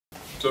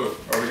So,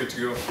 are we good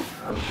to go?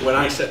 When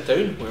I sit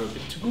down, we're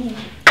good to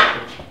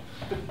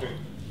go.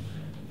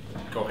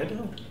 Go ahead,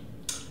 Alan.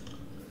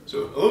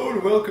 So, hello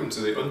and welcome to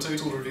the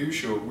Untitled Review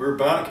Show. We're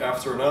back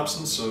after an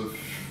absence of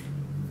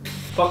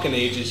fucking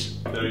ages.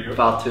 There you go.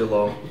 Far too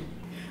long.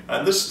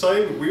 And this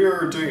time we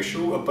are doing a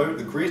show about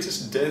the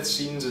greatest death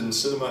scenes in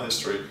cinema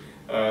history.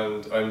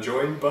 And I'm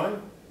joined by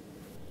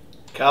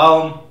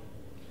Calm.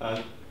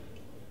 And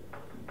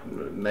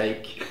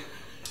Mike.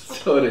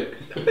 Sorry.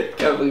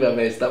 Can't believe I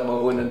messed up my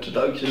own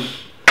introduction.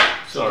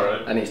 it's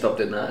alright. I need to stop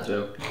doing that as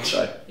well.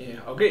 Sorry. Yeah,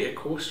 I'll get you a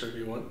coaster if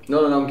you want.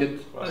 No, I'm good.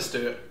 Let's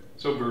do it.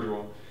 So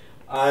bourgeois.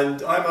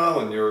 And I'm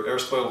Alan, your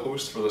erstwhile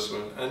host for this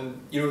one.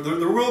 And you know,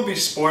 there will be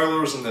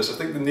spoilers in this. I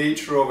think the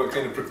nature of it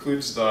kind of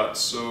precludes that.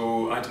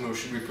 So I don't know,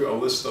 should we put a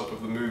list up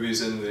of the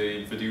movies in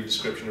the video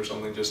description or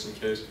something just in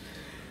case?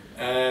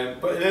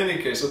 But in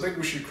any case, I think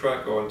we should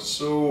crack on.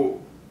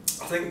 So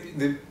I think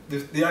the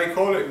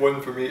iconic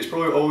one for me is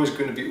probably always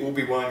going to be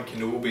Obi-Wan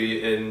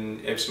Kenobi in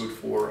Episode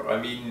 4.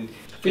 I mean,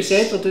 We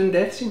said we're doing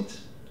death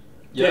scenes.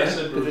 yes,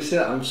 Did we say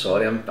that? I'm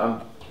sorry.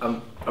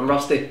 I'm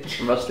rusty.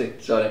 I'm rusty.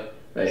 Sorry.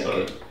 Right.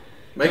 Sorry. Okay.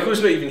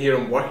 Michael's not even here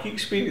on work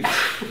experience.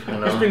 I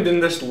know. He's been doing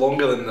this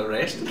longer than the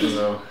rest of us.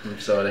 No, I'm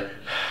sorry.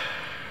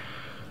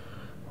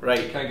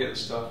 Right. Can't get the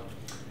stuff.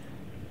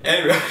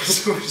 Anyway,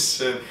 as I was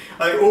saying,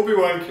 I think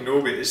Obi-Wan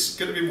Kenobi is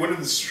going to be one of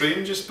the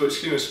strangest,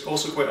 but you know, it's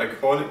also quite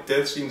iconic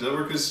death scenes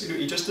ever because you know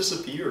he just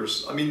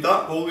disappears. I mean,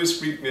 that always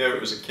freaked me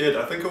out as a kid.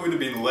 I think I would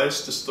have been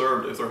less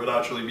disturbed if there had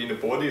actually been a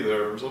body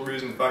there. For some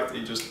reason, the fact that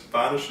he just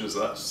vanishes,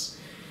 that's.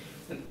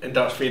 And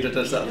Darth Vader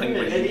does that thing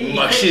where he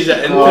mushes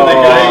it into Oh, the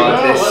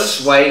ground. this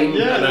swine.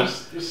 Yeah, I know.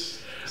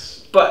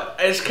 But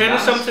it's kind of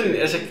something,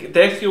 as a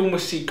death you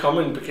almost see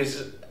coming,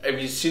 because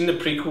if you've seen the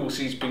prequels,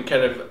 he's been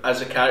kind of,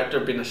 as a character,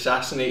 been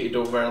assassinated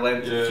over a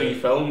length of 3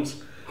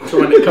 films. So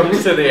when it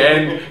comes to the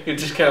end, you're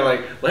just kind of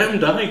like, let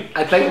him die.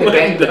 I think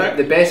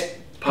the best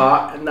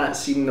part in that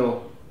scene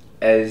though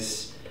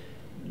is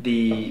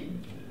the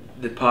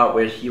part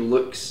where he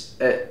looks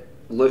at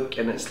Luke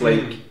and it's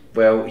like,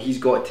 well, he's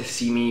got to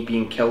see me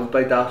being killed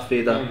by Darth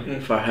Vader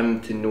for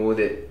him to know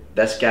that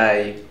this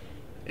guy.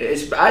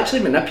 It's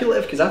actually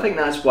manipulative because I think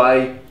that's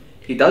why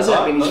he does it.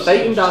 When he's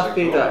fighting Darth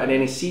Vader and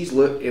then he sees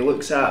Luke, he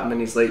looks at him and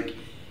he's like,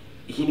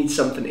 he needs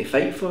something to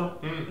fight for.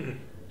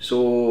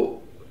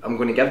 So I'm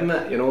going to give him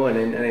it, you know,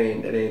 and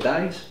then he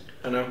dies.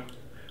 I know.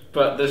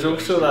 But there's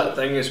also that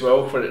thing as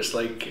well where it's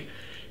like,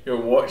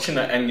 you're watching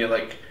it and you're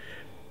like,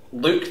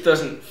 Luke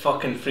doesn't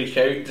fucking freak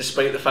out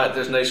despite the fact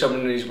there's now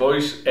someone in his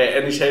voice,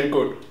 in his head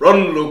going,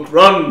 run Luke,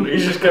 run!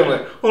 He's just kind of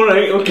like,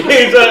 alright,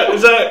 okay,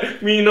 is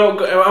that me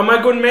not, am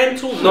I going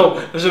mental? No,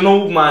 there's an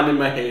old man in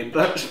my head,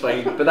 that's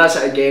fine. But that's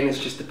it again, it's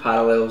just the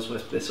parallels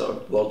with the sort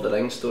of Lord of the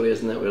Rings story,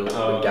 isn't it? Where when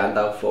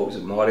Gandalf falls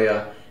at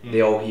Moria,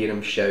 they all hear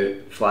him shout,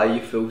 fly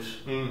you fools,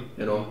 you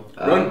know,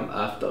 run.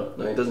 After.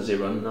 No, he doesn't say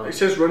run, no. It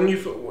says run you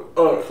fools,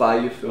 or fly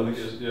you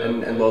fools,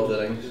 in Lord of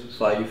the Rings,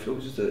 fly you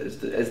fools is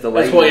the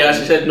line. that's what he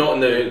actually said, not in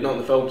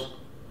the films.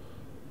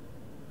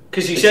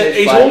 Because he It said says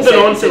he's fly- holding it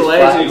on to says the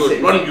legs and he fly- goes,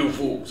 it run says- you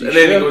fools, You and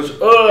then he sure? goes,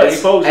 oh, he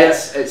falls.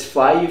 It's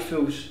fly you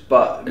fools,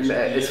 but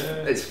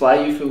it's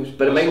fly you fools,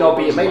 but it might not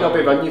be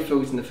run you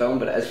fools in the film,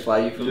 but it is fly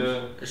you fools.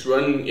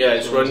 Yeah.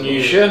 It's run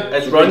you. Sure?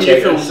 It's We're run gonna you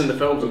check fools this. in the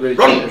films. We're gonna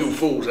Run check you this.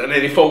 fools, and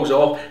then he falls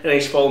off, and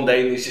he's falling down.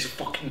 And he's just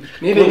fucking.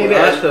 Maybe it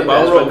is the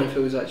run you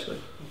fools actually,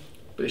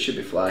 but it should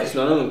be fly. Because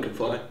none of them can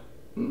fly.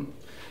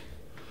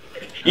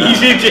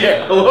 Easy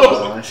jet. Hello.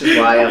 Oh, this is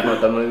why I've not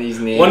done one of these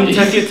names. One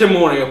ticket to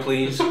Moria,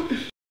 please.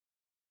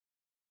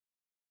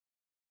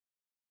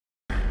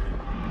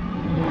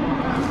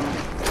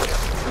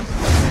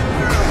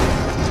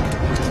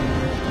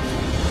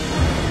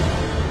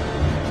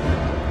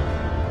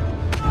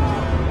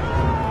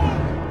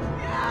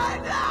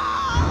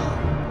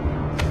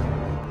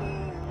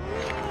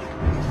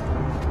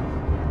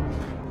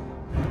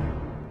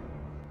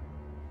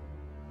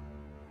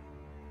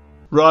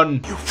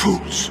 Run, you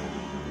fools!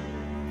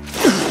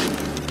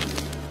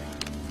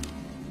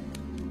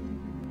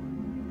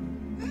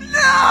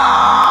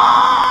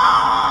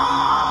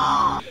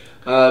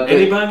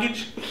 Any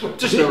baggage?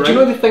 Just Do you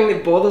know the thing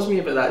that bothers me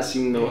about that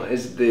scene though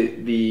is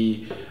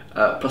the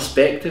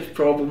perspective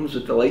problems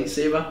with the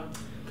lightsaber,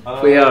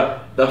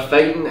 where they're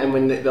fighting and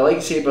when the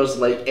lightsabers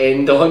like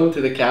end on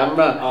to the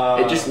camera,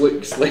 it just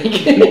looks like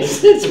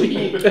it's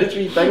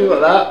wee thing like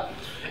that.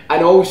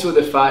 And also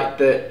the fact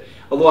that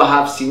although I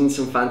have seen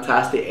some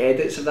fantastic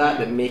edits of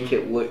that make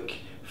it look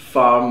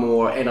far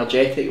more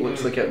energetic, it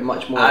looks like a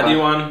much more.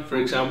 Adi-Wan, for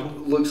example,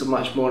 looks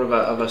much more of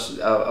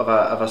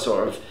a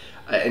sort of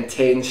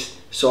intense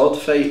sword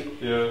fight.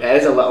 Yeah.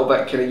 It is a little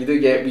bit kind of, you do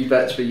get wee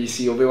bits where you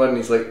see Obi-Wan and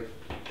he's like,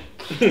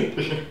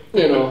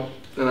 you know,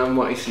 and I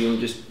want to see him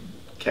just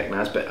kicking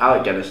ass. But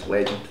Alec Guinness,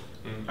 legend.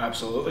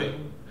 absolutely.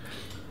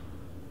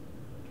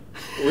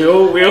 We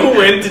all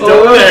went to talk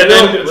Oh, there, and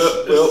then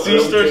we'll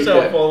ceased take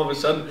ourselves it. all of a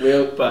sudden.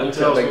 We'll But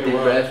take a big deep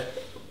breath.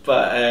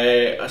 But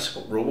that's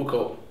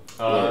Robocop.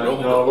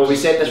 Well, we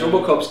said this,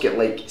 Robocop's got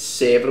like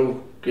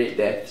several great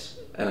deaths.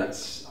 and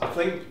it's. I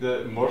think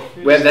that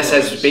Murphy. Well, this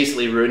is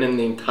basically ruining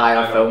the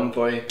entire film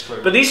for you.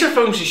 But these are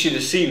films you should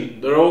have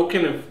seen. They're all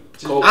kind of.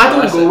 I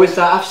don't go with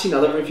that. I've seen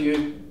other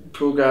review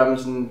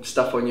programs and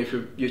stuff on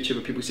YouTube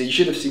where people say you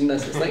should have seen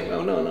this. It's like,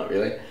 well, no, not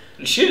really.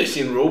 You should have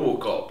seen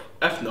RoboCop.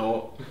 If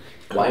not,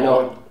 why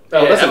not?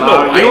 Well, doesn't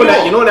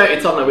matter. You know now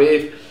to turn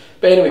away.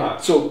 But anyway,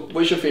 so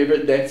what's your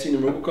favourite death scene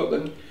in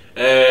RoboCop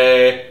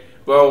then?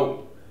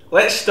 Well,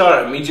 let's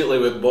start immediately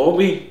with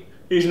Bobby.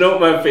 He's not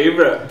my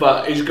favourite,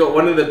 but he's got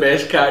one of the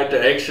best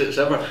character exits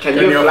ever. Can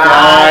you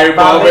fly,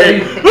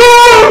 Bobby?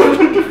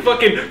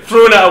 Fucking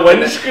thrown at a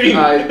windscreen.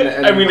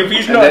 I mean, if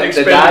he's not an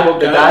expendable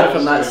the dad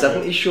from that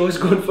 70s show is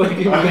going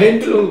fucking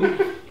mental.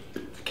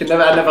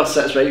 I never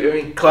sits right with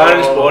me.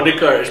 Clarence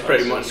Boddicker is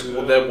pretty much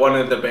one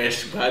of the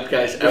best bad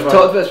guys ever. We've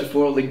talked about this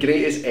before, the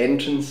greatest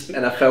entrance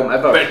in a film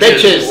ever.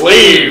 Bitches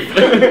leave!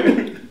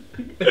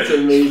 It's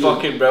amazing.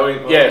 Fucking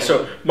brilliant. Yeah,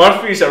 so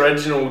Murphy's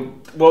original,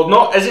 well,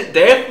 not, is it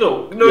death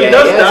though? No, he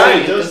does die,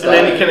 and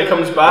then he kind of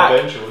comes back.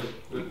 Eventually.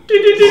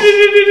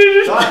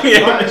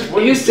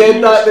 You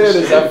said that there as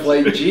if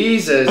like,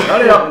 Jesus,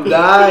 hurry up and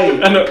die.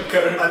 I know.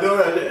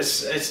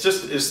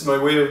 It's my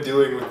way of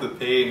dealing with the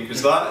pain,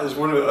 because that is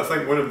one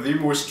of the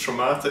most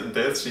traumatic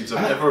death scenes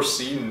I've ever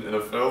seen in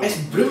a film. It's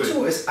brutal.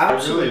 Really. It's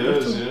absolutely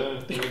brutal. Yeah.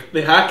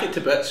 They hack it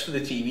to bits for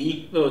the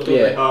TV though,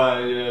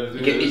 don't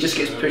they? He just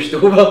gets pushed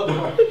over.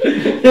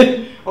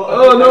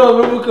 Oh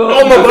no, RoboCop!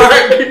 Oh my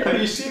back!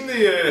 Have you seen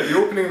the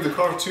opening of the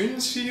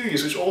cartoon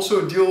series, which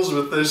also deals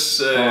with this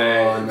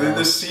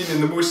this scene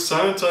in the most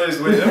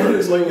sanitized way ever?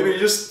 It's like, you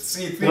just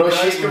see three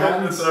guys come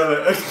in and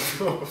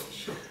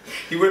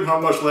he wouldn't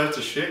have much left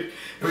to shake.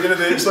 But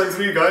it's like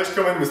three guys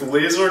come in with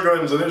laser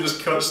guns, and it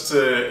just cuts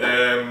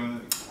to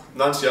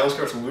Nancy Allen's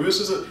character Lewis,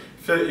 is it?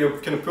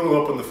 Kind of pulling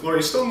up on the floor.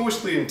 He's still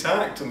mostly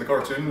intact in the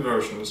cartoon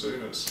version, so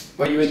it's.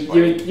 Well, you would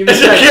think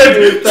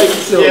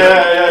so.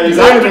 Yeah.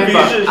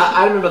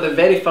 I remember the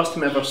very first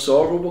time I ever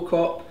saw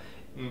RoboCop.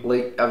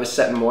 Like, I was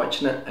sitting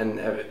watching it, and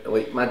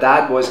like my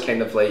dad was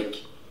kind of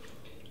like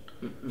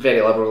very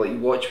liberal. Like, you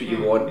watch what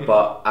you want,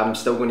 but I'm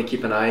still going to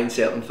keep an eye on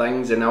certain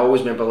things. And I always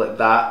remember like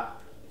that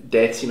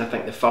death scene. I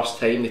think the first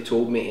time they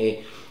told me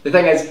to. The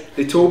thing is,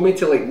 they told me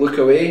to like look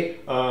away.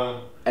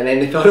 And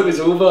then they thought it was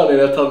over, and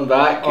then I turned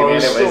back, and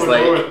then it was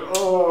like,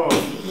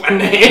 in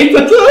the head.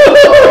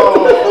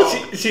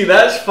 See,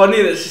 that's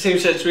funny. That's the same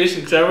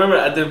situation, because I remember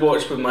I did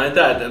watch with my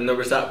dad, and there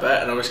was that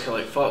bit, and I was kind of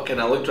like, "Fuck!" And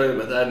I looked around at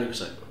my dad, and he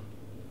was like,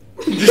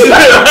 he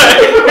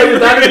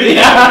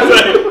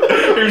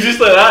was just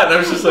like that, and I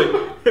was just like,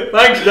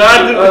 "Thanks,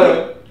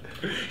 Dad."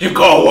 You've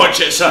got to watch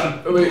it,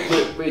 son.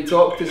 We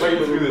talked as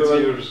well.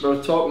 We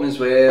were talking as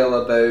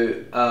well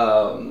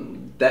about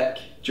Dick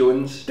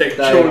Jones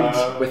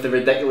with the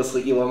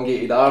ridiculously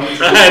elongated arms.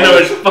 I know,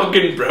 it's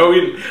fucking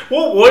brilliant.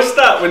 What was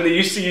that when they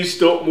used to use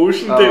stop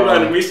motion type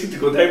animation to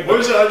go down?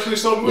 Was it actually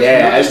stop motion?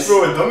 Yeah, just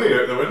throw a dummy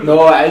out the window.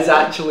 No, it is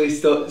actually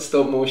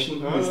stop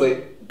motion. It's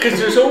like, because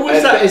there's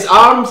always that. His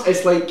arms,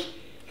 it's like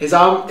his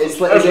arm, it's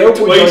like his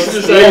elbow twice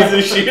the size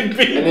they should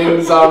be, and then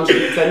his arms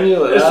continue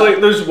like it's that.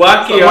 Like those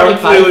wacky arm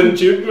flailing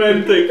tube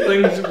man type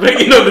things, but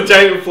you know, the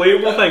giant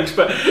inflatable things.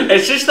 But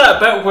it's just that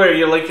bit where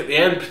you're like at the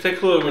end,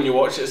 particularly when you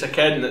watch it as a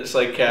kid, and it's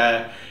like,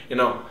 you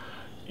know,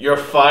 you're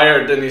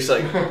fired, and he's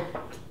like,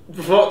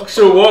 fuck,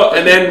 so what?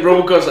 And then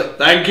RoboCop's like,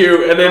 thank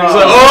you, and then he's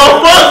like,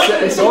 oh fuck!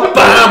 It's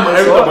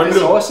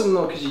awesome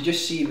though, because you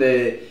just see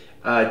the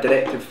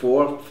Directive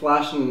 4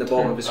 flashing in the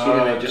bottom of the screen,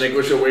 and it just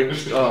goes away.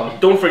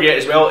 Don't forget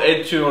as well,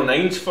 Ed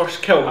 209's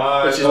first kill,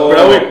 which is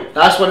brilliant.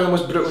 That's one of the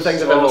most brutal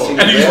things I've ever seen.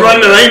 And he's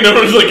running around, and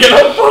everyone's like, get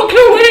the fuck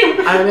away!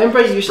 I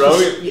remember he used to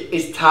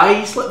his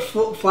ties like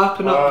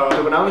flapping up.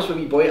 But when I was a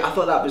wee boy, I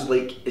thought that was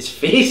like his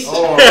face.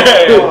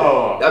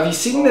 Have you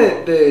seen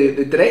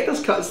the director's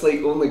cut's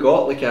like only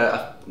got like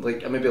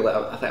maybe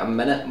I think a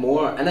minute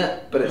more in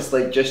it, but it's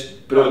like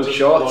just brutal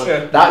shots.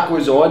 That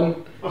goes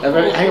on. I think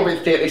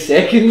about 30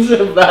 seconds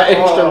of that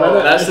extra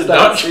minute. That's the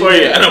Dutch for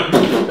you.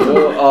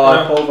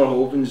 Paul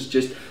Verhoeven's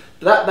just.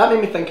 That made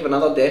me think of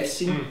another death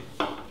scene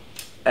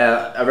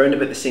around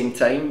about the same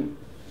time,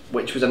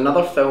 which was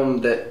another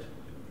film that.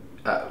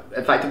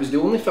 In fact, it was the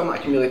only film that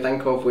I can really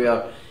think of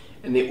where,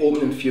 in the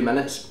opening few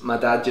minutes, my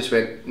dad just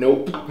went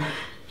nope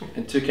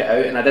and took it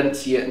out, and I didn't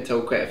see it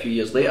until quite a few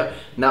years later,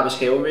 and that was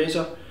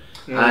Hellraiser.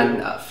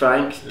 And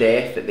Frank's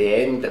death at the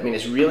end. I mean,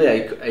 it's really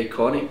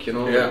iconic, you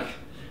know. Yeah.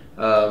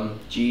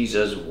 Like,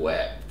 Jesus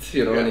wept,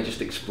 you know, and it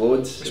just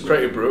explodes. It's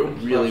pretty brutal.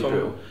 Really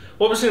brutal.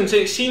 What was I going to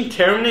say? Seeing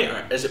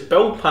Terminator, is it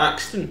Bill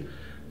Paxton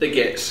that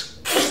gets,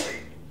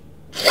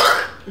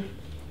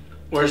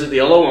 or is it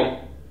the other one?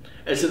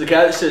 Is it the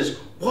guy that says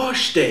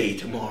wash day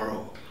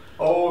tomorrow?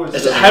 Oh,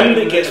 is it him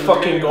that gets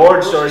fucking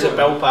gorged, or is it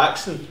Bill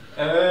Paxton?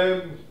 I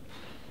can't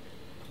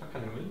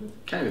remember.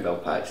 Can't be Bill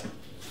Paxton.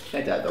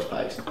 I doubt Bill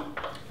Paxton.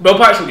 Bill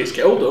Paxton gets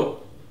killed though.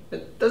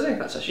 Does he?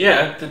 That's a shame.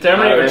 Yeah, the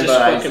Terminator just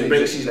fucking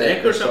breaks his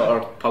neck or something.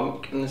 Sort of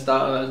punk in the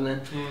start of it, isn't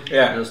it?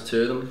 Yeah. There's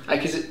two of them. I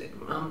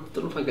don't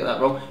know if I get that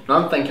wrong. No,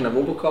 I'm thinking of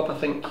RoboCop. I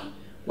think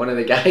one of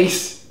the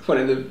guys, one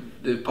of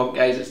the punk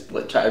guys that's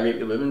like trying to rape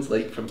the women's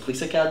like from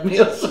Police Academy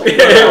or something.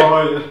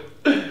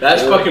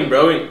 That's fucking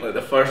brilliant. Like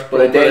the first.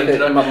 But proper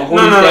introduction.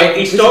 No.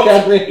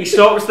 He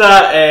stops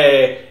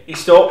that. He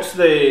stops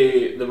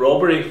the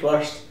robbery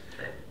first.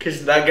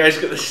 Because that guy's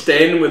got the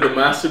Sten with the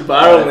massive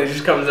barrel, and he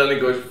just comes in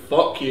and goes,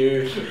 "Fuck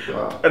you!"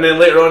 Wow. And then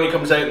later on, he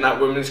comes out and that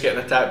woman's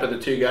getting attacked by the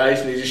two guys,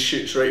 and he just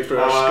shoots right through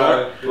her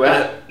skirt.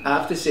 Well, I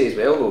have to say as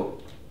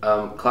well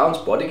though, Clarence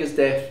Bodding's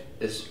death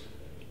is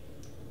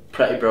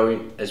pretty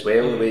brilliant as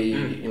well. The way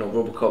you know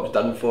Robocop's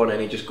done for, and then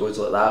he just goes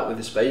like that with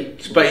the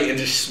spike, And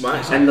just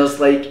smacks. and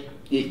there's like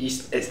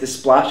it's the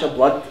splash of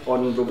blood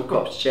on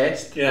Robocop's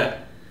chest. Yeah.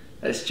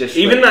 It's just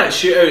Even like, that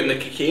shootout in the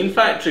cocaine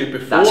factory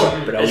before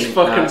that's brilliant. is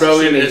fucking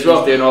brilliant as well.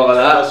 He's doing all of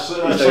that. That's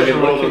He's such good a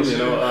role looking, too. you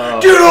know.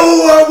 Do you know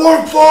who I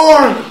work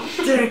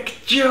for? Dick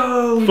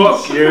Jones.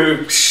 Fuck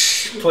you.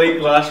 Plate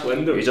glass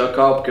window. He's a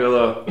cop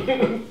killer.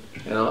 You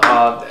know.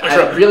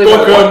 I really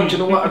Fuck want to him. watch. Do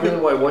you know what? I really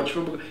want to watch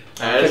Robocop.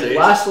 As is.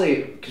 Lastly,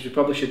 because we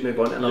probably should move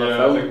on to another Yeah, I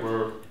film. think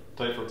we're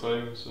tight for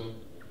time. So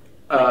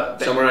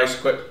Summarise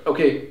quick.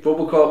 Okay,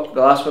 Robocop,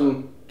 the last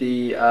one,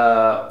 the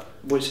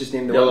what's his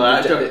name? The Yellow one,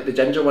 actor. the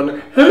ginger one.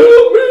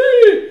 Help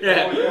me!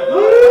 Yeah.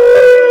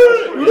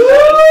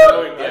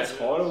 That's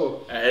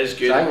horrible. It is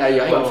good. So I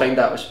think I find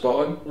that was spot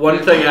on. One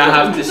thing I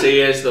have to say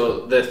is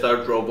though, the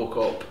third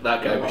Robocop,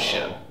 that guy was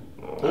shit.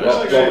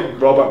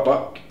 Robert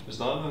Buck. is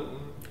that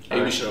it?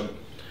 He was shrub.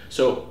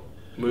 So,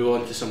 move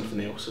on to something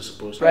else, I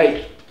suppose.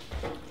 Right.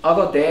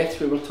 Other deaths,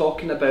 we were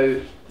talking about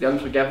The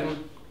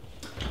Unforgiven,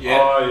 Yeah.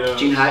 Oh, yeah.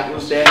 Gene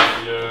Hackman's death,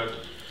 Yeah.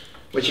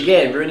 which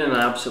again, ruining an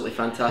absolutely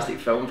fantastic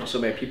film for so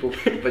many people,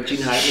 but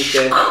Gene Hackman's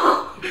death.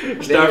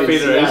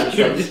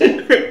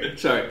 Starfader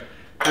is. Sorry.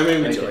 How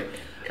many would you like?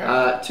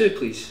 2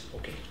 please.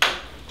 Okay.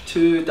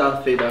 2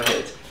 Darth Vader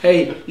heads.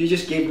 Hey, you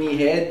just gave me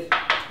head.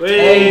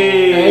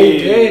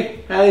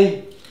 Hey!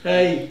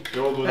 Hey. The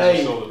old ones Hey.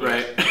 are still the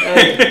best. Right.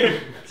 Hey.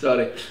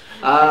 Sorry.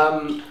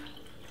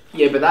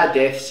 Yeah, but that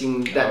death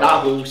scene, that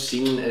whole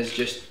scene is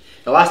just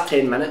the last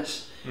 10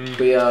 minutes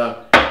where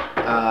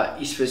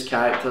Eastwood's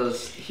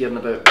character's hearing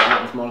about what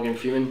happened with Morgan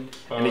Freeman,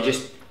 and he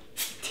just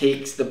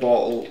takes the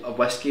bottle of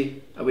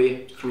whiskey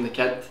away from the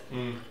kid,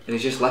 and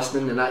he's just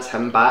listening, and that's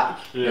him back.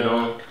 Yeah. You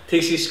know,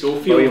 Takes his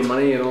Schofield. William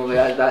Money. You know,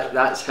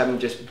 that's him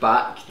just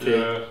back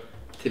to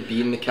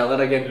being the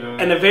killer again. Yeah.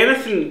 And if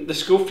anything, the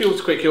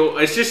Schofield's quite cool.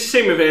 It's just the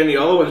same with any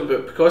other ones,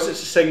 but because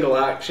it's a single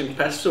action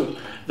pistol,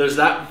 there's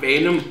that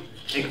venom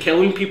in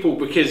killing people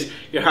because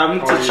you're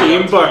having to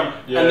chamber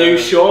a new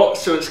shot,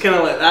 so it's kind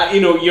of like that. You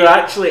know, you're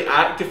actually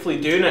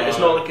actively doing it. It's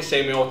not like a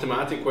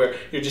semi-automatic where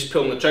you're just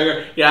pulling the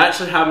trigger. You're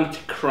actually having to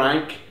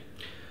crank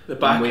the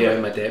back. I'm of way out it.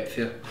 of my depth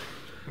here.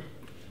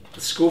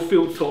 The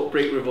Schofield top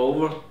break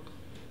revolver. Does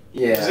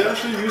he Yeah.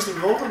 actually use the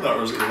revolver in that,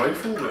 or is it the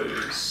rifle that he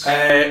uses?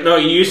 No,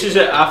 he uses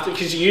it after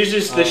because he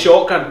uses the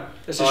shotgun.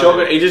 It's a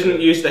shotgun. He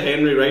doesn't use the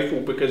Henry rifle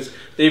because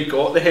they've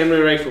got the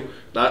Henry rifle.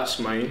 That's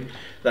mine.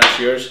 That's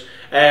yours.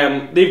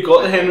 They've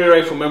got the Henry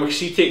rifle. Remember, because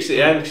he takes it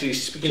in because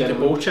he's speaking to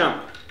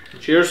Beauchamp.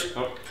 Cheers.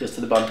 Cheers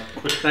to the bun.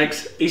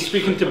 Thanks. He's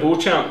speaking to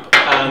Beauchamp,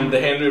 and the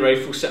Henry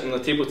rifle sitting on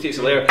the table takes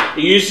it later.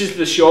 He uses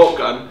the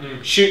shotgun,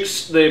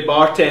 shoots the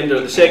bartender.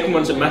 The second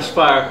one's a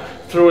misfire,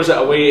 throws it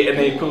away, and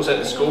then he pulls out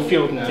the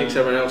Schofield and takes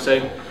everyone else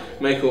out.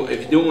 Michael,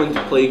 if you don't want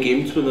to play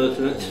games with it,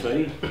 then it's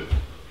fine.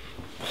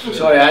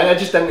 Sorry, I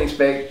just didn't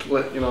expect,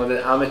 you know,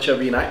 the Amateur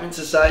Reenactment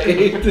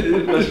Society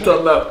to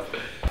turn up.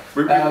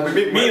 We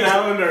meet Me and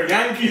Alan are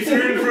Yankee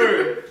through and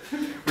through.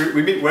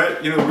 we meet we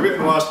meet on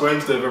the last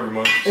Wednesday of every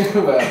month.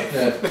 Well,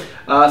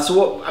 yeah. So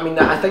what? I mean,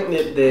 I think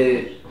that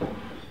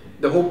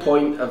the whole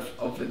point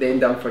of the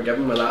end of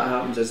Unforgiven, where that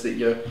happens, is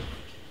that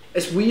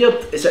it's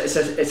weird. It's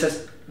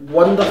a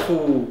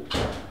wonderful.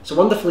 It's a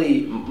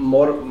wonderfully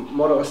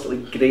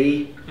moralistically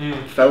grey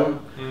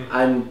film,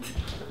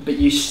 but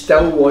you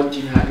still want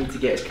Gene Hackman to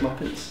get his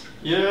comeuppance.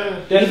 Yeah.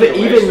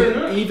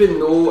 Even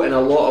though in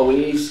a lot of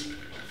ways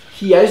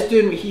he is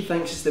doing what he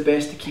thinks is the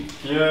best to keep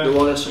the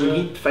order, so when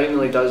he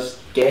finally does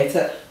get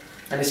it,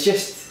 and it's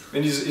just.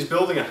 And he's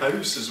building a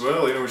house as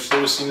well, you know, which is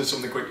always seen as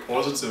something quite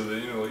positive.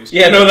 You know,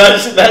 Yeah, no,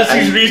 that's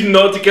his reason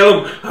not to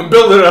kill him. I'm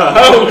building a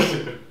house.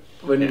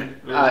 When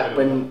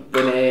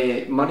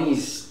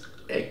Money's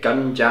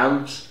gun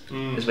jams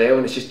as well,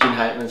 and it's just Gene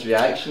Hackman's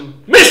reaction.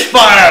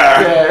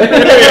 Misfire!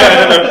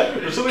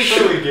 There's something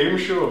kind of a game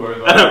show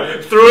about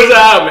that. Throws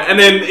at him, and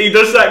then he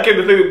does that kind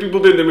of thing that people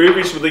do in the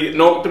movies where they get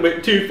knocked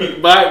about 2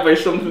 feet back by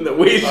something that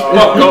weighs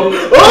fuck up.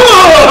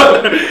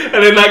 Oh!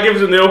 And then that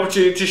gives him the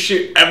opportunity to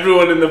shoot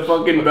everyone in the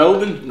fucking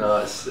building. No,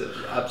 it's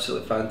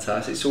absolutely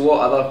fantastic. So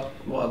what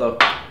other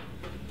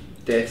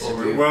deaths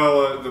have you?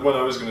 Well, the one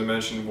I was going to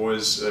mention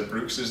was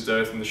Brooks's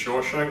death in the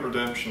Shawshank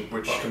Redemption,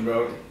 which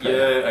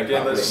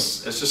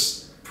it's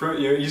just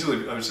pretty,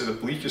 easily I would say the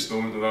bleakest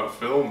moment of that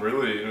film.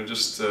 Really,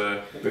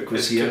 Brooke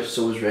was here,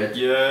 so was Red.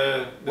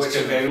 Yeah. Which,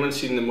 if anyone's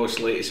seen the most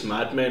latest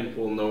Mad Men,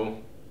 will know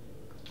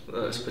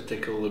that's a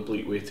particularly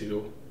bleak way to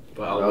go.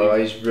 But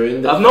he's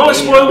ruined it. I've not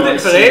spoiled it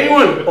for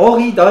anyone. All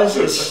he does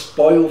is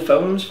spoil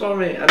films for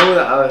me. I know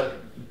that I've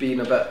been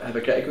a bit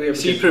hypocritical here.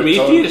 See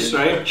Prometheus,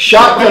 right?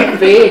 Shut your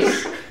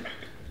face!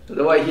 I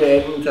don't want to hear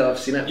anything until I've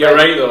seen it. You're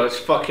right though, it's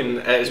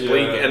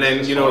bleak, and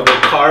then the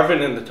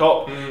carving in the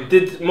top.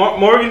 Did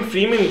Morgan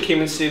Freeman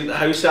came and stayed at the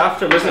house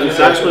after, wasn't it?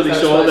 That's where they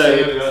saw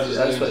the.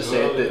 That's what it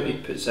said that he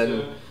puts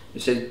in. He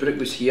said Brooke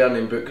was here and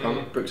then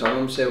Brooks hung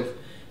himself,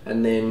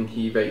 and then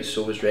he writes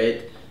so was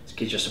Red,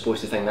 because you're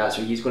supposed to think that's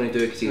what he's going to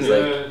do, because he's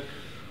like,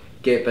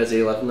 get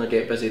busy living or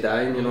get busy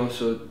dying, you know,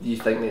 so you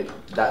think that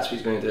that's what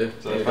he's going to do.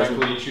 So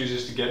effectively he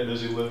chooses to get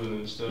busy living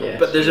instead. Yeah.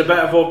 But there's a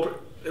bit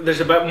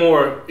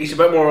more, he's a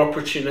bit more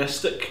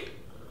opportunistic,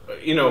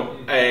 you know,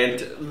 and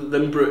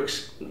than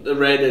Brooks, the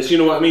Red is, you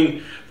know what I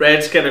mean?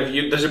 Red's kind of,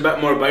 there's a bit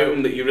more about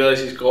him that you realise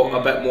he's got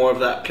a bit more of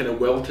that kind of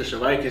will to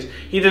survive, because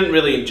he didn't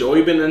really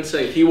enjoy being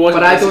inside. He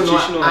wasn't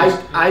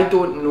institutionalised. I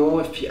don't know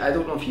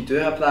if you do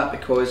have that,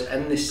 because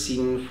in the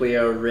scene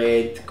where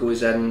Red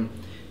goes in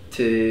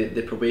to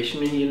the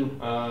probationary hearing,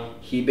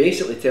 he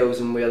basically tells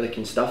them where they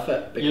can stuff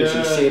it, because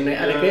he's saying,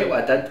 I regret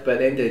what I did, but at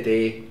the end of the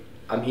day,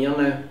 I'm here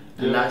now,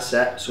 and that's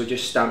it, so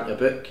just stamp your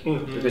book,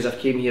 because I've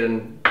came here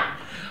and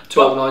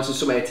told nonsense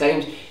so many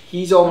times.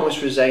 He's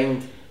almost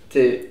resigned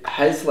to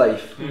his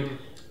life,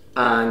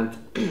 and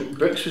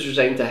Brooks was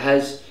resigned to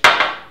his.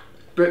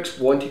 Brooks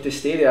wanted to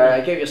stay there. I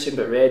get what you're saying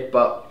about Red,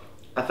 but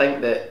I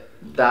think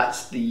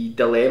that's the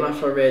dilemma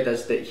for Red,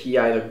 is that he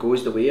either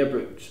goes the way of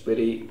Brooks, where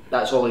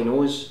that's all he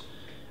knows,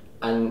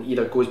 and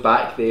either goes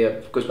back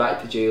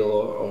to jail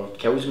or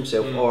kills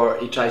himself, or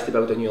he tries to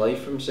build a new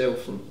life for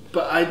himself.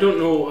 But I don't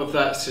know if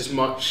that's as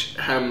much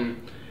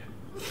him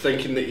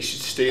thinking that he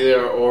should stay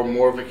there, or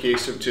more of a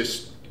case of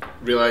just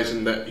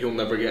realising that he'll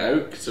never get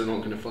out because they're not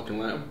going to fucking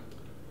let him.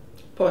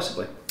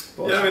 Possibly.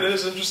 Yeah, I mean, it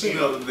is interesting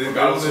that they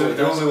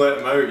only let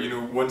him out, you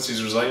know, once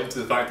he's resigned to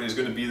the fact that he's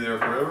going to be there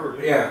forever.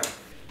 Yeah.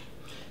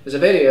 There's a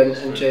very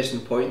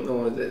interesting point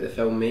though that the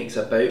film makes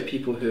about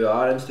people who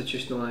are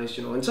institutionalised,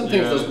 you know, and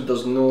sometimes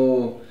there's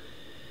no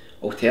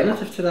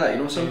alternative to that,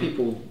 you know. Some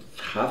people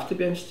have to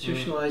be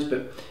institutionalised,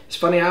 but it's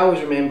funny. I always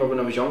remember when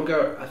I was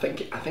younger, I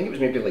think it was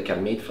maybe like a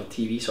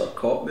made-for-TV sort of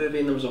cop movie,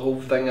 and there was a whole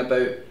thing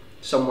about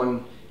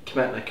someone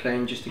committing a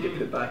crime just to get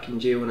put back in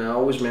jail, and I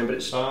always remember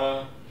it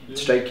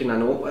striking a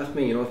note with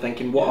me, you know,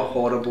 thinking what a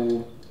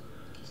horrible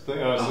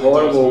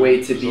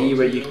way to be,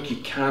 where you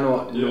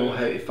cannot know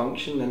how to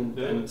function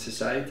in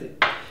society.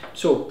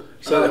 So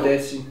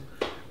death scene.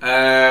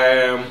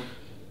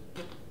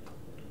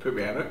 Put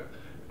me in it.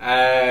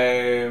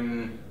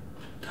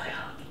 Die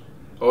Hard.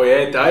 Oh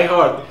yeah, Die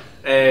Hard.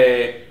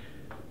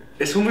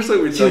 It's almost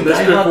like we've seen this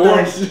Die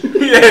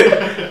before.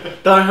 Yeah,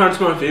 Die Hard's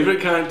my favourite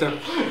character.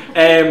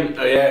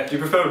 Oh yeah. Do you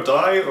prefer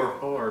Die or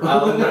Hard?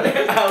 Alan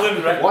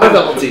Rickman. What a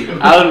double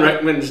team. Alan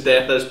Rickman's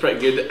death is pretty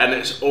good, and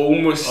it's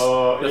almost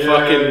the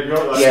fucking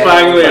yeah,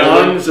 spangly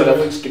arms. But it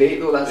looks great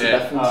though. That's the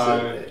difference.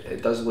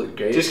 It does look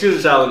great. Just because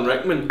it's Alan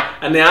Rickman,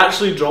 and they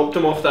actually dropped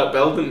him off that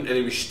building, and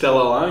he was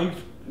still alive.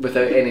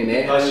 Without any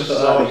net, That's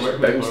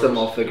just bounced them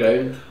off the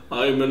ground.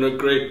 I'm in a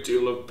great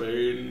deal of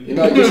pain.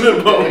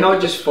 You're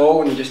not just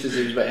falling just as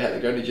he was about to hit the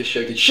ground, he just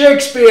shouted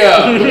Shakespeare!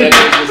 And then it's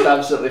just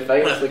absolutely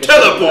fine. It's like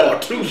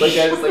teleport! It's like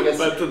a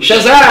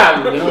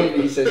Shazam! You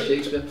know, he says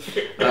Shakespeare.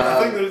 I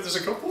think there's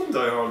a couple in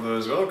Die Hard though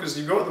as well, because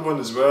you've got the one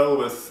as well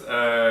with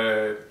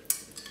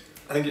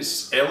I think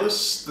it's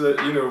Ellis,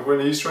 that, you know,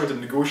 when he's trying to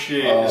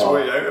negotiate his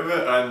way out of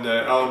it, and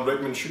Alan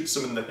Rickman shoots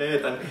him in the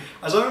head. And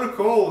as I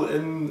recall,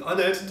 in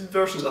unedited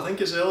versions, I think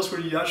it's Ellis where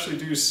you actually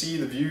do see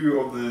the view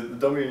of the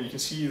dummy, and you can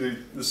see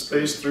the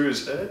space through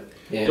his head.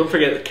 Yeah. Don't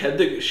forget the kid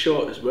that got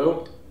shot as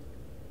well.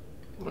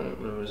 Where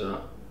was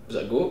that? Was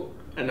that a goat?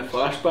 In the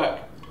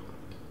flashback.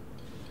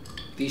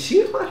 Do you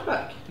see the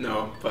flashback?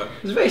 No, but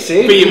it's very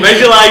safe. But you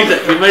visualise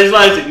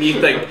it, and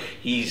you think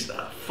he's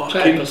a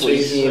fucking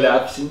police. Me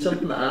that I've seen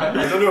something like that.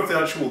 I don't know if the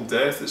actual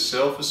death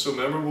itself is so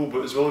memorable,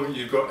 but as well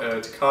you've got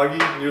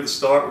Takagi near the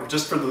start,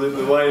 just for the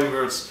line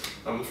where it's,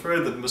 I'm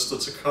afraid that Mr.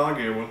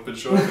 Takagi won't be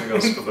joining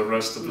us for the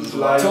rest of his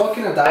life.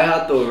 Talking of Die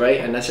Hard though, right,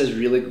 and this is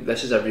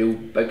a real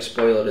big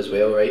spoiler as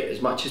well, right?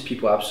 As much as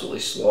people absolutely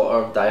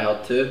slaughter Die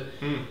Hard 2,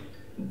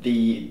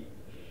 the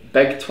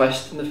big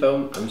twist in the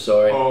film, I'm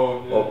sorry,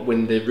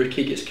 when the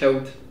rookie gets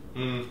killed.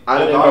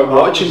 I remember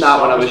watching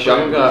that when I was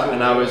younger,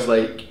 and I was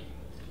like,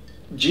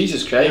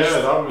 Jesus Christ,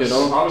 that was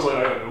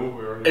like out of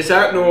nowhere. Is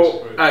that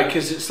no?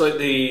 Because it's like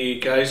the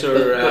guys are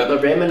they're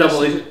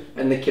reminiscing,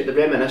 and they're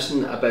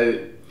reminiscing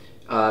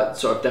about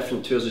sort of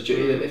different tours of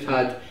duty that they've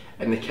had,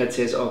 and the kid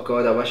says, "Oh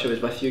God, I wish I was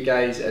with you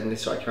guys," and the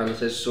sort of kind of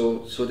says,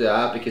 "So do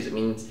I," because it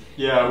means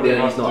he's not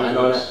in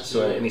on it.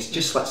 So and he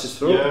just slits his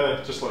throat.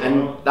 Yeah, just like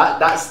and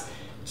that's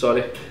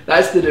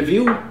the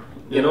reveal,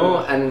 you know.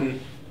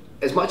 And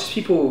as much as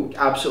people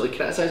absolutely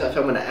criticise that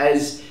film, and it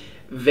is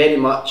very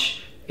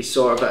much a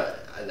sort of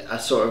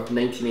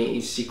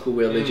 1980s sequel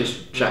where they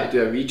just try to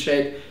do a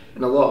retread,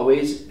 in a lot of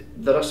ways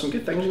there are some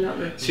good things in that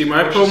movie. See,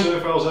 my problem.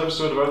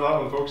 Episode about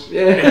that one, folks.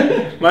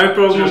 Yeah. My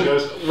problem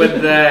Cheers,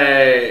 with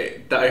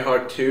Die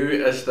Hard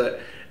 2 is that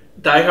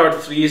Die Hard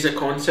 3 as a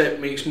concept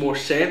makes more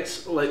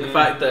sense. Like the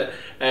fact that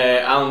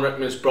Alan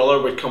Rickman's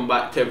brother would come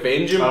back to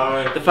avenge him.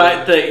 The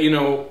fact that, you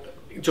know,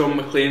 John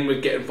McClane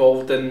would get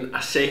involved in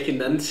a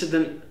second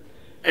incident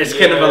is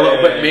kind of a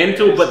little bit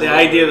mental, but the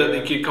idea that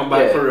they could come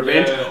back for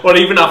revenge, or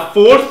even a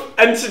fourth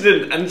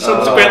incident, and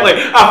subsequently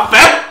a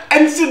fifth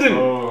incident.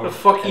 The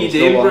fuck are you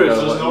doing,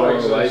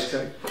 Bruce?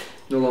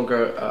 No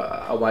longer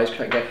a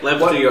wisecrack guy. Live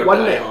to your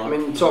die I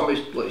mean, talking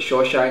about like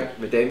Shawshank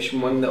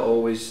Redemption, one that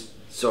always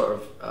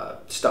sort of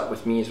stuck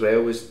with me as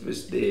well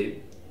was the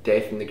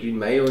death in the Green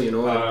Mile. You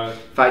know, the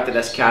fact that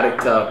this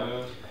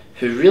character,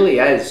 who really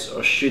is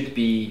or should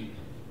be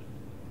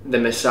the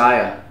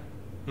Messiah,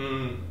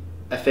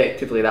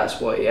 effectively that's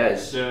what he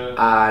is,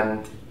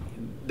 and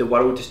the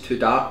world is too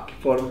dark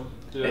for him.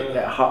 It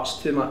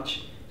hurts too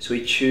much, so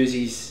he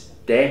chooses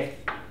death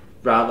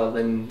rather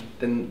than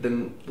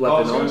living on.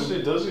 I was going to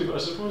say, does he? But I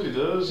suppose he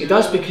does. He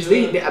does, because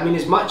they, I mean,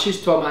 as much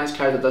as Tom Hanks'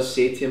 character does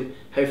say to him,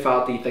 "How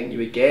far do you think you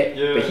would get?"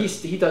 But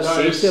he does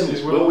say to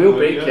him, "We'll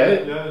break you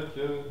out."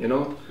 You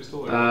know.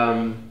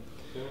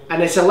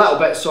 And it's a little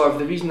bit sort of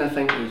the reason I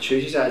think he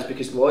chooses that is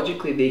because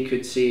logically they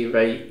could say,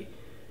 right,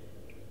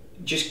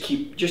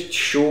 just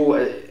show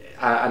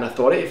an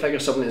authority figure,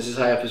 something that's as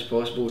high up as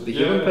possible, the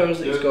healing powers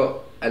that he's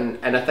got, and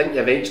I think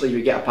eventually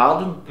you get a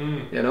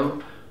pardon, you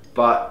know.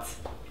 But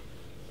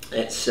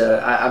it's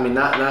I mean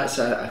that's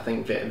I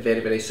think very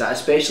very sad,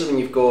 especially when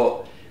you've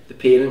got the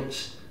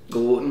parents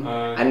gloating,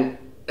 and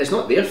it's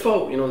not their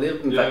fault, you know,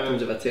 they've been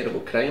victims of a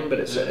terrible crime, but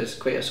it's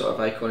quite a sort of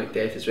iconic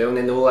death as well. And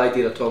then the whole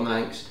idea of Tom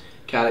Hanks'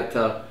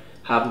 character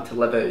having to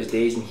live out his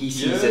days, and he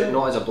sees it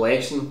not as a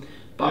blessing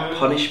but a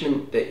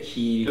punishment that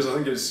he... Because I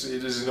think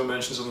does he not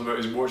mention something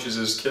about he watches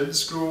his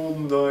kids grow old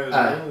and die as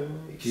well?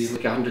 He's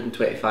like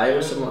 125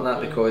 or something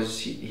like that,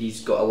 because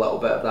he's got a little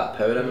bit of that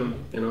power in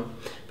him, you know.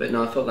 But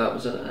no, I thought that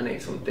was an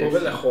excellent death.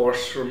 What about the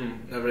horse from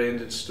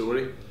Neverending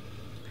Story?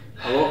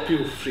 A lot of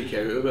people freak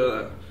out about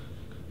that.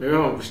 Maybe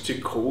I was too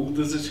cold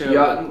as a child.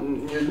 Yeah,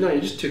 no,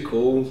 you're just too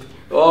cold.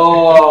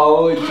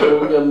 Oh,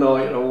 Joe, you're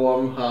not. You're a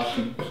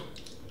warm-hearted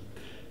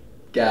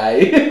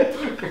guy.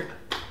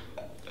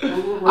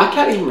 I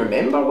can't even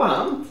remember what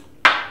happened.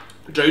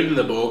 Drowned in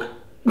the bog.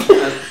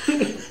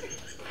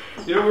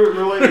 You know,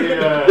 we're like and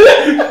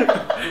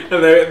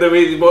the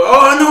wee boy,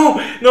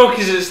 oh no,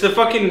 because it's the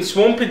fucking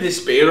Swamp of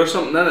Despair or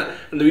something, isn't it?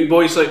 And the wee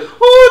boy's like,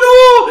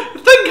 oh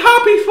no, think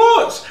happy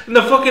thoughts, and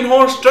the fucking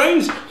horse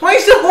drowns. Why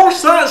is the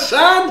horse that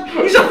sad?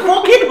 He's a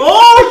fucking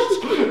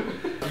horse!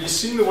 Have you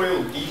seen The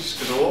Wild Geese?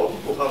 Because a lot of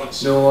people haven't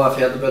seen it. No, I've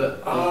heard about it.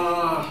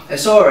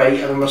 It's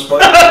alright, I mean, we're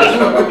spoiling it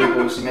for other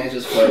people, so you may as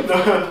well spoil it. No,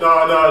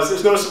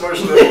 it's not so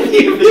much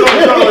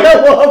that... a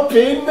lot of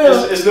pain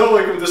there. It's not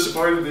like I'm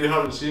disappointed that you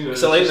haven't seen it.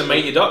 It's like the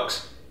Mighty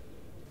Ducks.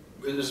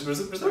 Was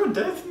there a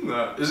death in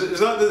that? Is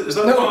that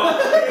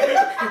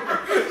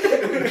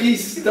no.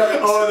 Geese ducks.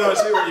 Oh no, I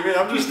see what you mean.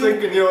 I'm just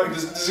thinking, you know, like,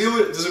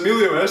 does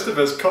Emilio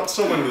Estevez cut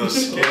someone with a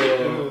skate?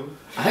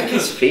 I think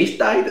his face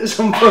died at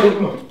some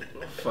point.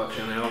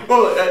 Fucking hell.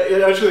 Well,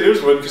 actually,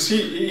 here's one, because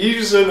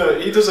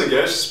he does a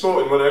guest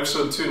spot in one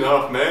episode of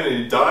 2.5 Men, and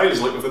he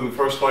dies like within the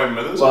first 5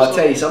 minutes. Well, I'll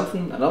tell you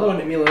something. Another one,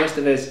 Emilio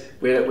Estevez,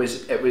 where it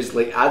was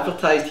like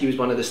advertised he was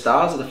one of the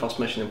stars of the first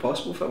Mission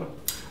Impossible film.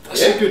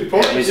 That's a good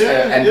point.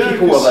 And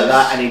people were like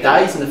that, and he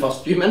dies in the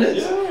first few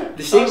minutes. Yeah,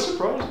 the same.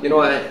 Surprised. You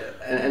know,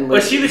 and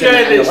well, see the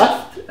guy in the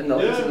lift. In the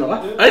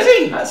lift. Is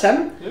he? That's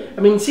him. Yeah.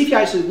 I mean, see if you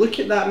actually look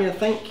at that. I mean, I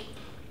think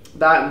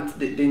that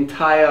the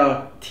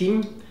entire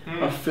team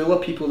are full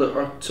of people that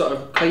are sort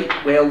of quite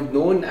well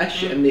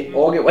known-ish, and they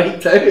all get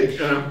wiped out.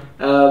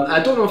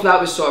 I don't know if that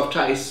was sort of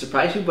trying to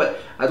surprise you, but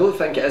I don't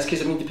think it is,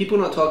 because I mean, do people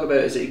not talk about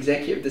is it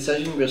executive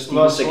decision where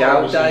Steven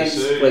Seagal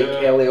dies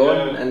early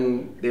on,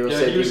 and they were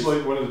said he was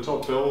like one of the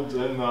top billed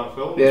in that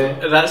film.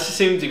 Yeah, that's the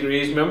same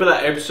degrees. Remember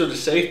that episode of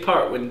South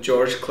Park when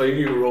George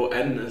Clooney wrote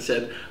in and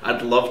said,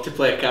 "I'd love to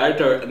play a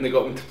character," and they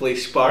got him to play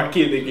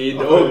Sparky the gay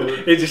dog.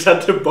 He just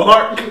had to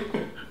bark.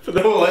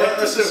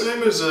 That's the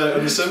same as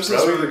in The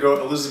Simpsons where they got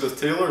Elizabeth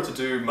Taylor to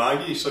do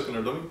Maggie sucking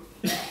her dummy.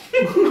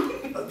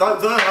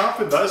 that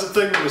happened. That's the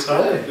thing that was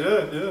happening.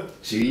 Yeah.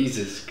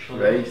 Jesus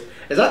Christ.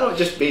 Is that not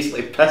just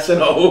basically pissing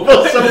it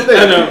over something?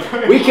 I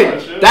know. We can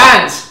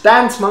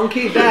dance,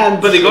 monkey, dance.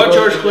 But they got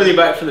George Clooney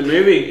back for the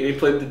movie, and he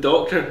played the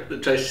doctor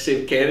that tries to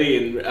save Kenny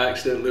and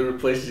accidentally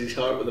replaces his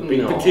heart with a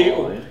baked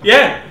potato.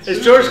 Yeah, it's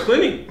George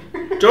Clooney.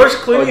 George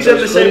Clooney's in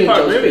the South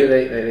Park movie.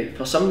 Right.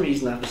 For some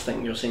reason, I was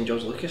thinking you were saying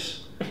George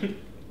Lucas.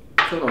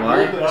 I don't know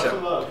why.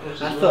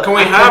 Can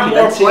we have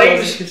more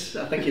plays?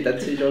 I think he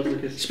did say George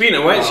Lucas. Speaking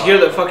of which, you hear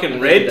that fucking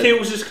Red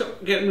Tails is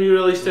getting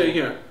re-released out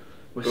here?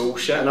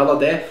 Bullshit. Another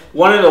death.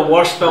 One of the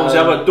worst films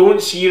ever. Don't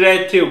see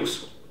Red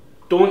Tails.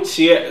 Don't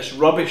see it. It's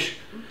rubbish.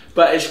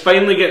 But it's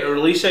finally getting a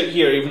release out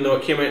here, even though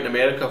it came out in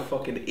America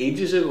fucking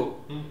ages ago.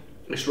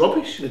 It's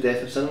rubbish. The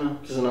death of cinema.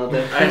 There's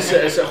another death.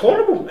 It's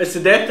horrible. It's the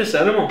death of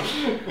cinema.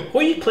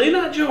 What are you playing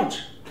at,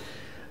 George?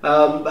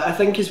 But I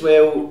think as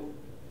well,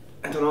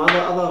 I don't know,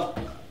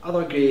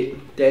 other great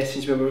death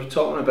scenes. When we were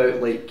talking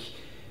about like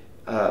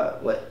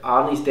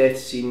Arnie's death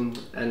scene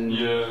and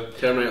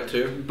Terminator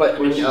 2, but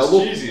which is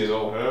cheesy as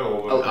all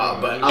hell.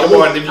 But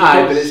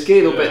it's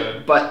great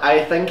though. But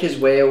I think as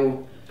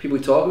well, people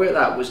talk about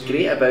that was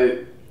great about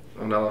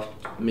another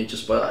major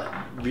spoiler.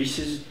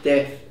 Reese's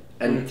death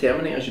in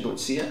Terminator. You don't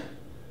see it.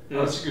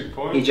 That's a good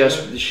point.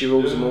 She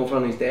rolls him over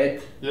and he's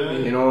dead. Yeah.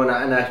 You know,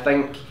 and I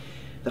think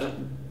that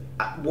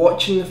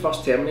watching the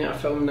first Terminator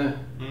film now,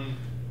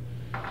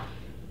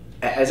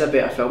 it is a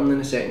better film than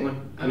the second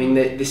one. I mean,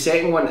 the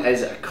second one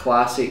is a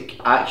classic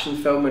action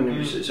film, and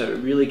it's a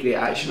really great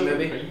action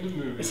movie.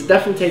 It's a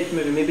different type of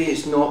movie. Maybe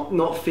it's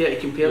not fair to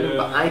compare them,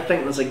 but I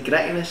think there's a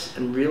grittiness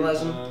and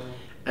realism,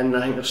 and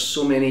I think there's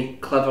so many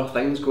clever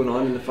things going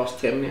on in the first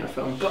Terminator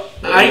film. But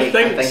I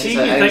think it's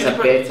a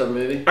better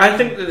movie. I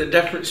think that the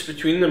difference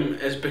between them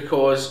is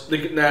because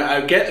now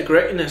I get the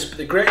grittiness, but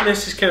the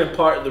grittiness is kind of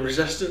part of the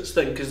resistance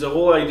thing, because the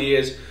whole idea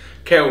is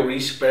Kyle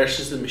Reese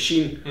versus the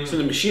machine. So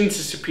the machine's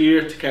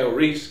superior to Kyle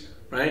Reese,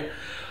 right?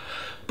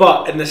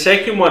 But in the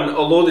second one,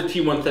 although the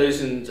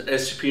T-1000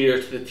 is superior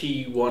to the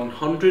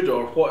T-100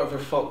 or whatever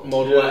fuck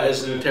model it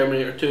is in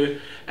Terminator 2,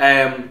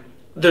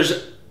 there's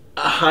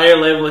a higher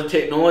level of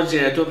technology,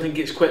 and I don't think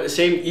it's quite the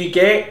same. You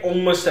get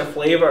almost a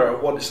flavour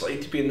of what it's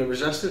like to be in the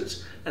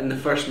Resistance in the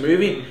first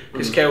movie,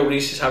 because Kyle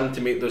Reese is having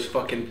to make those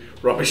fucking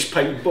rubbish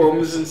pipe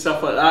bombs and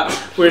stuff like that,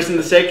 whereas in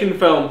the second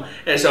film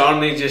it's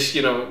Arnie just,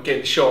 you know,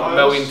 getting shot a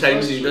million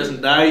times and he doesn't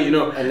die, you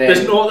know. And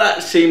there's not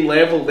that same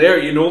level there,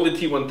 you know. The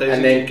T-1000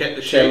 and then can get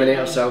the shit.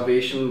 Terminator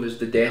Salvation was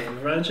the death of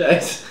the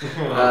franchise.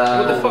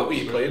 What the fuck were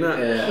you playing at?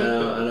 Yeah,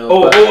 I know.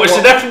 Oh, it's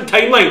a different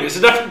timeline. It's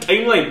a different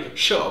timeline.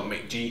 Shut up,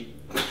 McG.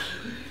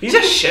 He's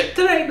a shit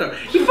director.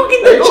 You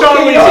fucking did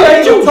Charlie's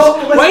Angels.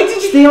 Why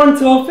did you stay on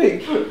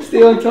topic?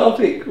 Stay on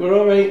topic. We're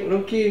all right. We're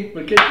okay.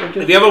 We're good. We're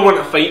good. If you ever want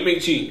to fight,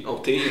 McG, I'll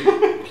take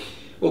you.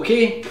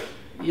 Okay.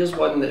 Here's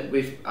one that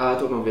I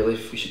don't know really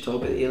if we should talk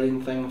about the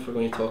Alien thing. If we're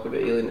going to talk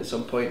about Alien at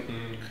some point.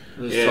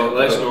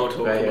 Let's not talk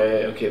about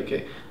it. Right.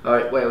 Okay. All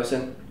right. What else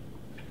then?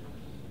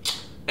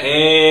 Because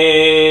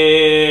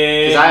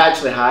I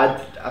actually had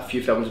a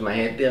few films in my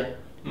head there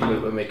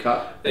when we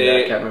cut.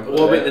 I can't remember.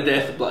 What about the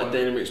death of Black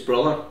Dynamite's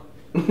brother?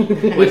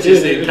 Which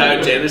is the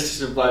entire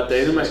genesis of Black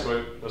Dynamite.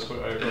 That's quite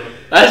ironic.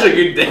 That's a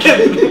good death.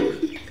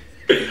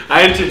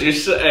 I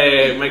introduced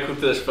Michael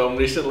to this film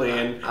recently,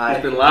 and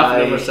he's been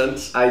laughing ever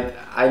since.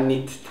 I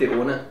need to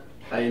own it.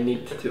 I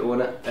need to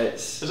own it.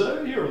 Is it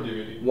out here on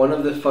DVD? One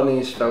of the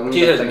funniest films.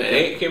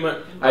 2008 came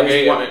out.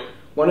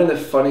 One of the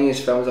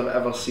funniest films I've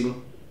ever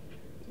seen.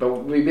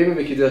 But maybe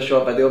we could do a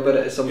short video about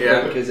it at some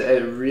point, because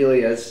it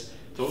really is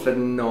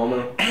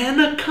phenomenal.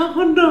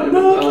 Anaconda,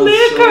 not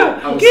liquor.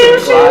 I'm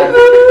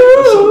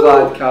so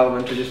glad Callum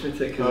introduced me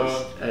to it,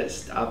 because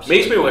it's absolutely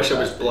makes me wish it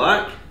was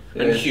black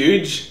and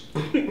huge,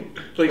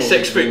 like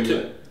 6 foot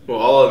 2.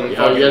 Well, okay,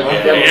 come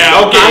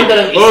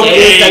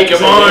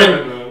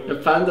on.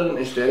 You're pandering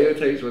to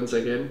stereotypes once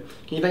again.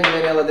 Can you think of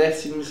any other death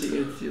scenes that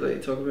you'd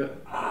like to talk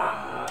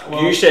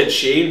about? You said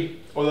Shane.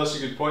 Oh, that's a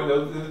good point.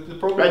 The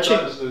problem with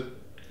that is the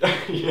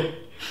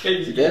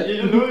you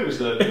didn't know he was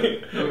dead.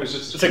 No, it was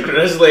just it's a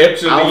grisly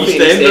episode of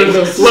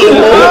EastEnders.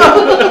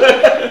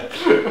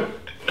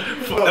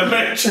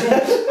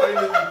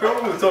 The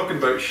problem with talking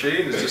about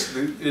Shane is just,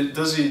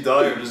 does he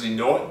die or does he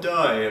not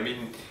die? I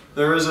mean,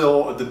 there is a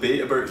lot of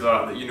debate about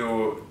that, you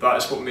know, that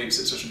is what makes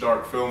it such a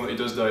dark film, that he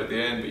does die at the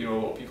end, but you know,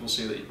 a lot of people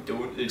say that he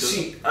doesn't.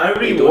 See, I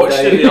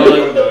rewatched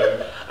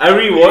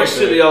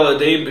it the other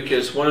day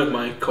because one of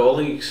my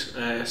colleagues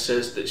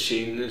says that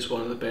Shane is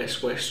one of the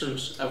best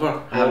westerns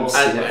ever. I haven't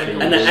seen it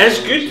for and it is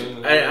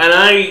good, and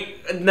I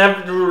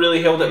never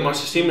really held it much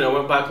esteem, and I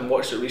went back and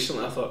watched it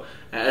recently. I thought,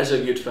 it is a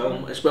good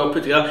film, it's well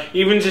put together.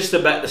 Even just the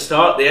bit at the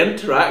start, the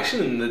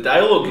interaction and the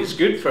dialogue is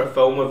good for a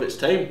film of its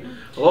time.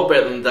 A lot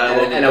better than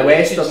dialogue. In a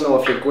western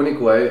though, if you're going to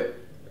go out,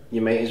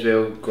 you might as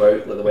well go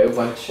out like the Wild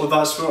Bunch. Well,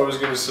 that's what I was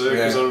going to say,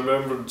 because I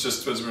remember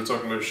just as we were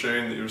talking about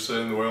Shane that you were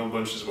saying the Wild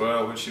Bunch as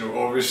well, which, you know,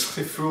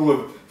 obviously full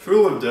of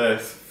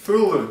death.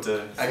 Give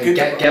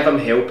Him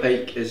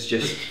Hellpike is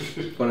just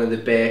one of the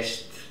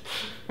best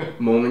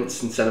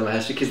moments in cinema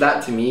history, because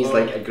that to me is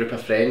like a group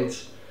of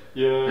friends.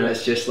 Yeah. And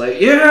it's just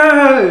like,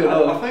 yeah!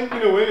 I think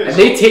in a way and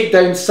they take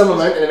down some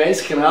amount of the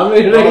Mexican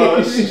army,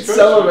 right?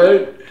 Some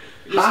amount.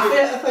 Half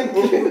it, I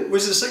think.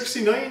 Was it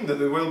 69 that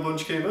the Wild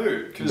Bunch came out?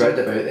 Right about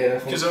there, I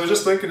think. Because I was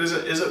just thinking, is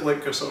it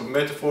like a sort of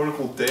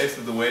metaphorical death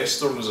of the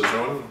Western as a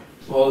genre?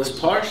 Well, it's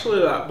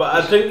partially that, but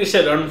I think they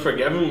said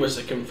Unforgiven was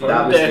the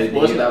confirmed death,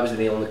 wasn't it? That was the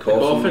nail in the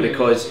coffin,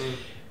 because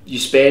you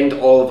spend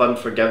all of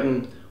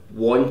Unforgiven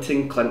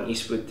wanting Clint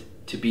Eastwood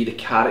to be the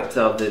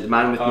character, the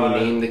man with no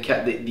name, the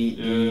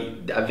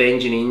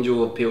avenging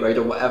angel of Pale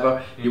Rider,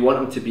 whatever. You want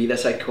him to be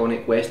this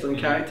iconic Western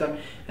character,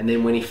 and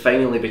then when he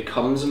finally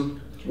becomes him,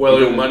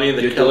 William Money,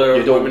 the killer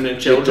of women and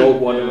children, you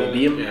don't want him to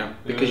be him,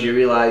 because you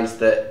realise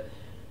that,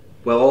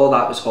 well, all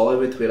that was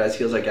Hollywood, whereas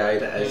here's a guy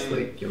that is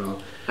like, you know.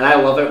 And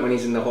I love it when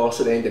he's in the horse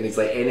at the end and he's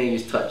like, any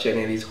of you touch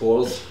any of these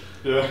whores,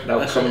 and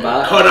I'll come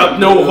back. Cut up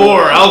no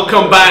whore, I'll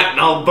come back and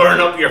I'll burn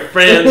up your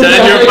friends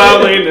and your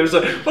family. And it was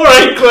like,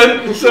 alright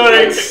Clint,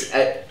 sorry.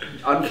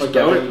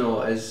 Unforgiven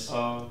though is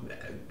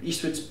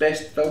Eastwood's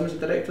best film as a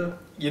director.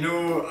 You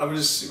know, we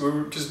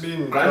were just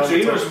being Gran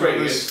Torino's pretty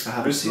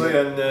good. recently,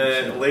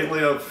 and lately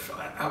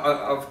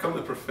I've come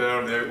to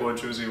prefer The Outlaw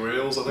Josie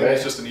Wales. I think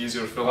it's just an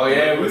easier film. Oh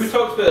yeah, we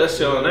talked about this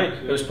the other night.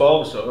 It was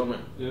Paul's, wasn't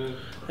it? Yeah.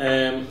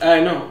 I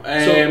know.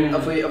 So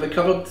have we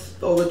covered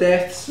all the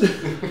deaths?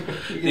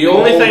 The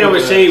only thing I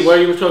would say, where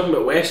you were talking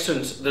about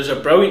westerns, there's a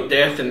brilliant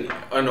death in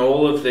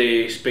all of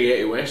the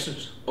spaghetti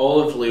westerns,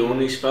 all of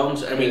Leone's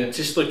films. I mean,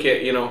 just look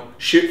at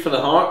Shoot for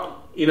the Heart.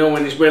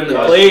 When he's wearing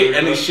the plate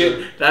and he's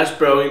shooting, that's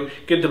brilliant.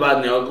 Good, the Bad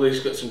and the Ugly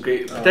has got some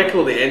great,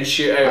 particularly the end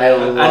shootout. I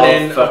love and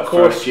then for, of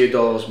course, for a few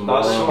dollars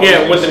more.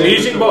 Yeah, with the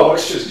music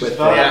box.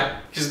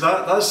 Because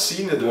that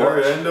scene at the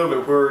very end of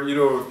it, where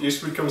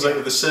Eastwood comes out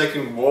with the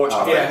second watch,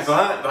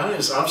 that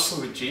is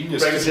absolutely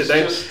genius. Brings it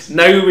down.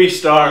 Now we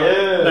start.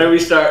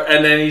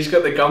 And then he's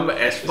got the gun, but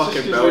it's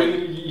fucking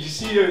brilliant. You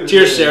see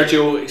Cheers,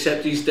 Sergio.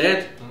 Except he's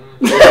dead.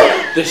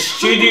 The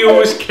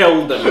studios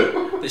killed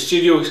him. The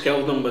studios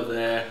killed him with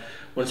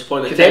Once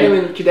Upon a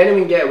Time. Could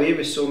anyone get away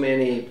with so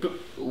many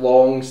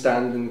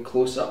long-standing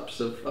close-ups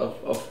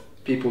of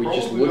people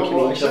just looking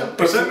at each other?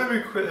 Was that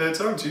maybe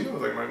Tarantino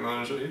that might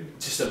manage it?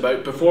 Just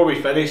about before we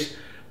finish,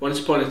 Once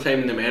Upon a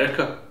Time in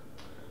America,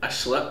 I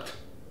slipped.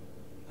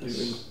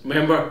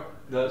 Remember?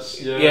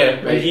 That's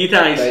when he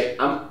dies. Right,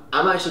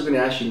 I'm actually going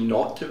to ask you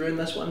not to ruin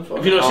this one for me.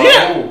 Have you not seen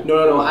it?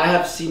 No. I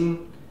have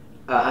seen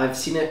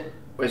it.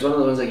 It's one of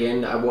the ones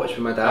again I watched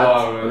with my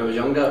dad when I was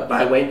younger,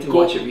 but I went to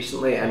watch it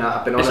recently, and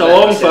I've been on a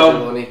long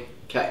film.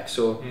 Kick,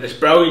 so it's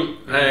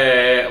brilliant.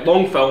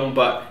 Long film,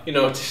 but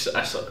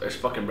it's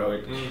fucking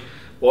brilliant.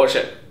 Watch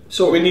it.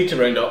 So we need to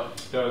round up.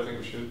 Yeah, I think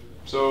we should.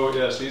 So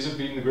yes, these have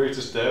been the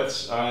greatest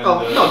deaths. And,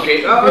 not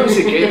great.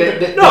 Obviously great.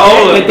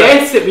 The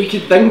deaths that we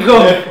could think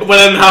of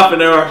within half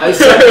an hour.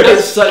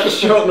 It's such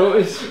short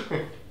notice.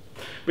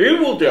 Maybe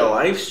we'll do a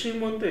live stream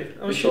one day.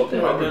 I was talking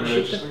about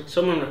that.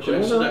 Someone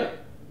requested it.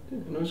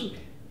 Nose okay.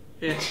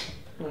 Yeah.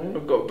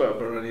 I've got a bit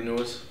of a runny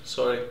nose.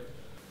 Sorry.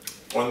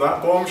 On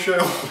that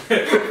bombshell.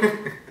 Maybe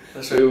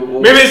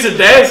it's the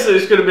death, so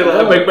it's going to be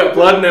like a big bit of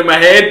blood, and then my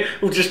head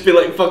will just be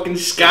like fucking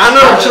scanner.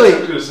 Actually,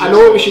 I know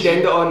what we should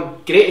end it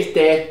on. Greatest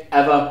death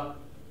ever.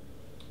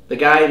 The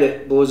guy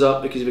that blows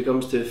up because he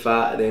becomes too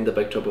fat at the end of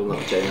Big Trouble in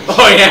Little China.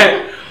 Oh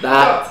yeah.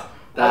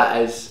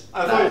 That is.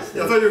 I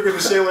thought you were going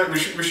to say like we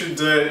should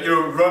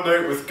run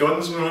out with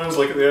guns in our hands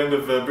like at the end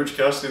of Butch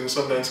Cassidy and the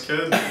Sundance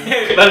Kid.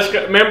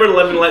 Remember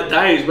Live and Let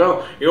Die as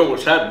well. He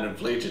almost had an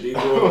inflated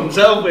ego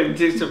himself and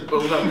takes a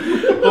build up.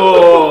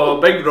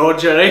 Oh, Big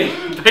Roger,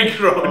 Big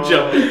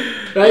Roger.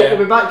 Right, we'll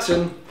be back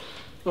soon.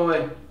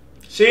 Bye.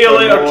 See you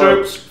later,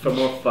 troops. For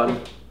more fun.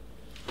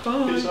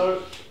 Bye. Peace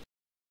out.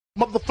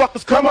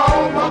 Motherfuckers come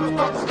on,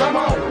 motherfuckers come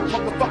on,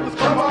 motherfuckers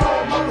come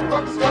on,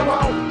 motherfuckers come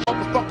on,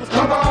 motherfuckers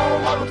come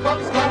on,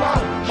 motherfuckers come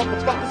on,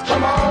 motherfuckers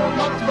come on,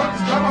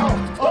 motherfuckers come on.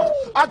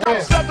 I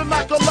got 7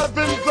 Mac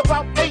 11s,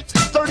 about 8,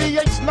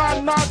 38s,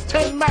 9, 9,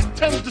 10 Mac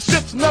 10s, the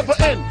shits never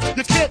end.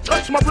 You can't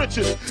touch my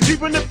riches,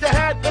 even if you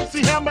had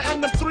MC Hammer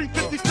and them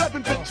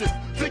 357 bitches.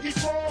 Biggie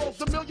Falls.